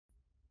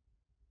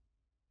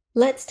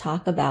Let's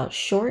talk about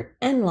short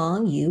and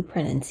long U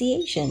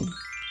pronunciation.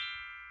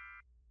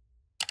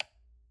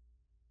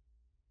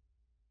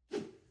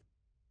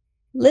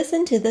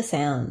 Listen to the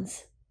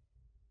sounds.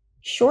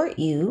 Short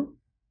U,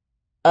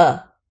 uh.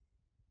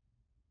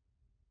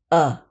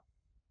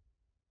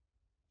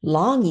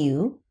 Long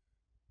U,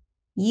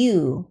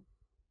 you.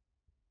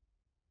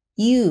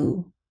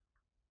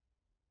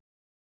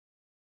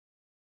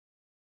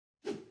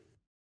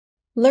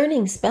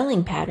 Learning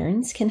spelling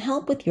patterns can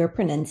help with your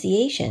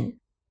pronunciation.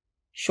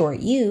 Short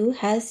U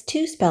has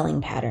two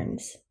spelling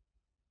patterns.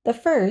 The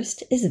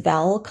first is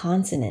vowel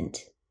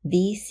consonant,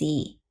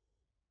 VC.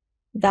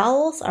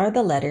 Vowels are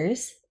the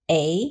letters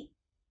A,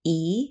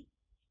 E,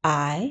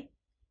 I,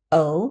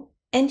 O,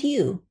 and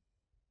U.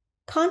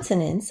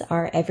 Consonants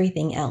are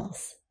everything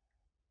else.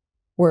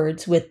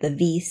 Words with the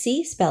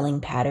VC spelling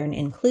pattern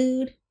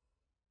include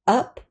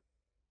up,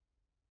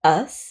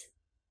 us,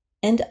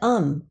 and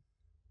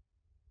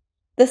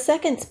The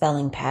second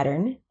spelling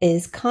pattern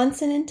is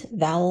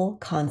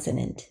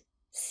consonant-vowel-consonant,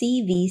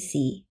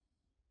 CVC.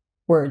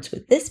 Words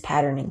with this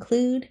pattern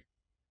include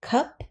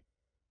cup,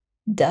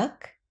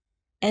 duck,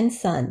 and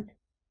sun.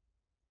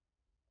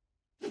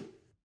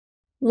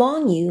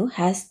 Long U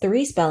has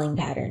three spelling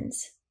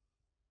patterns.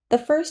 The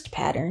first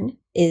pattern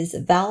is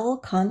vowel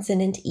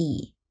consonant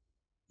E,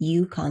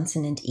 U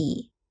consonant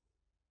E.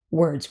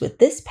 Words with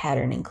this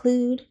pattern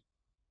include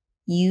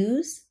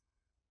use,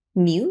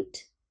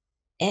 mute,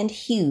 and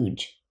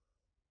huge.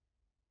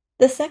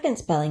 The second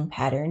spelling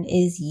pattern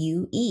is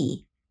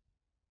UE.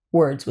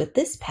 Words with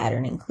this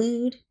pattern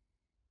include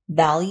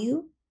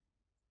value,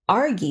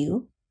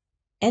 argue,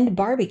 and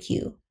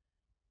barbecue.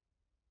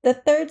 The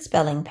third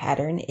spelling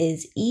pattern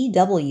is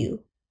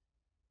EW.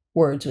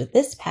 Words with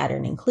this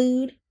pattern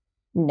include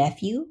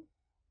nephew,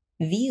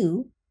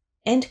 view,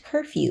 and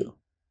curfew.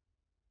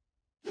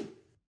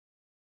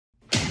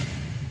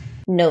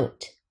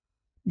 Note: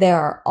 there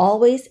are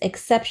always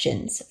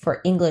exceptions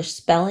for English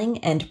spelling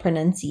and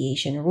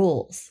pronunciation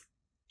rules.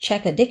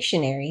 Check a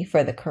dictionary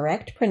for the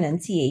correct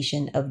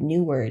pronunciation of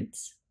new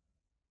words.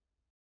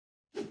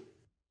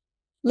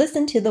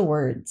 Listen to the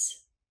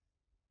words.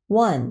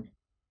 1.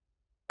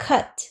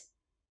 Cut,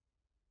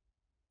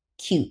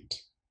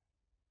 cute.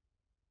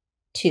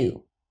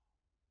 2.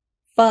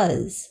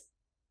 Fuzz,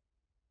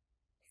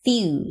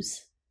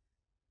 fuse.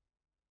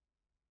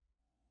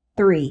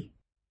 3.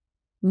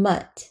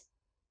 Mutt,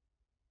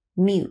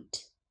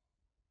 mute.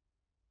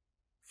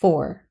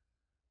 4.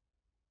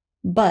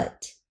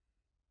 But,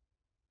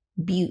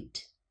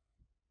 butte.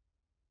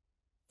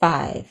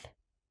 5.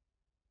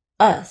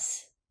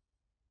 Us,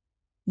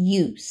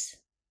 use.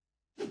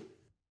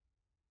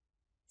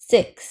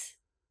 6.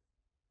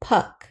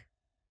 Puck,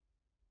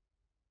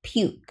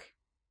 puke.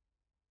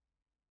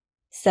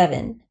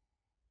 7.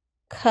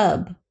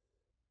 Cub,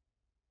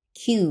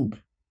 cube.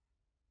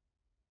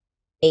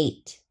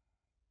 8.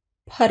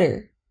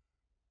 Putter,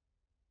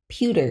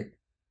 pewter.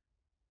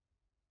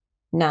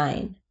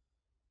 9.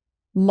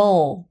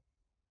 Mole,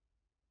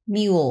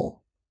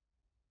 mule.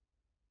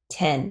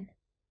 10.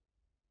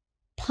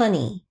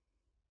 Punny,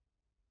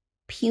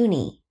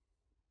 puny.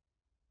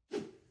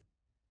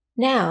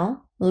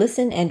 Now,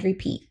 listen and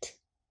repeat.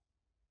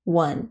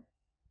 1.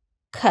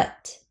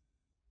 Cut,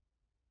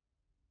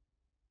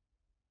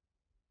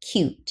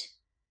 cute.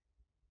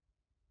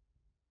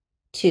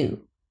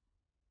 2.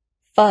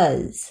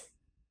 Fuzz,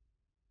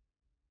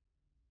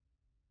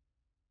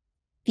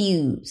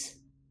 fuse.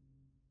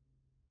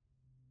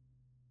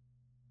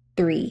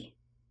 3.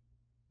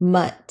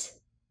 Mutt,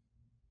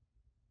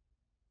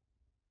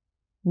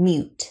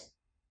 mute.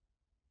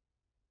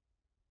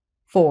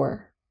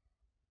 4.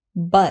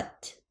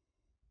 But,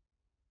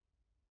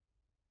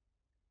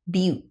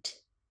 butte.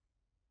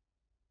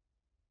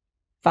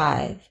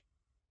 5.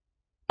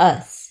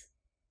 Us,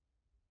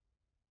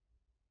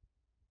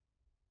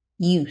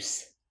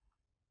 use.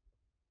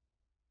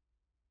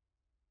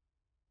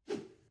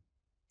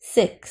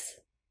 6.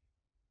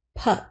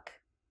 Puck,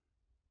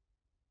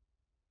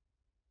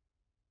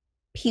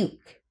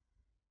 puke.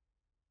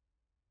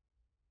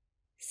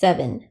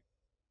 7.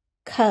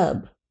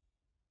 Cub,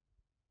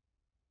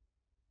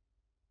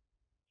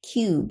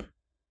 cube.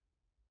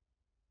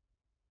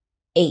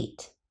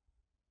 8.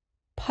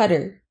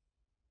 Putter,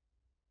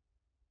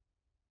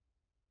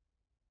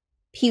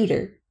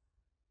 pewter.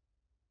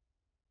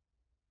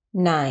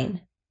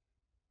 9.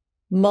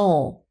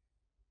 Mole,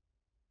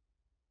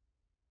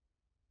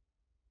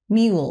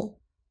 mule.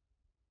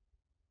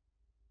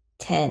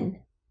 10.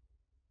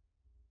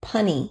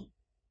 Punny,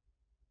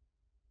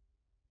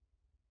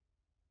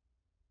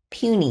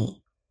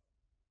 puny.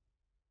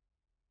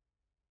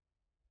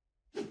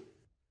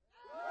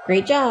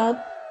 Great job!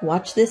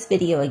 Watch this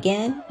video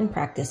again and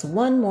practice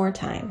one more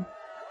time.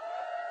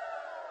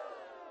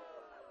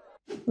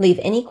 Leave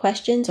any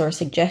questions or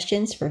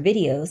suggestions for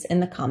videos in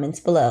the comments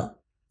below.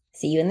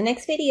 See you in the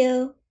next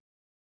video!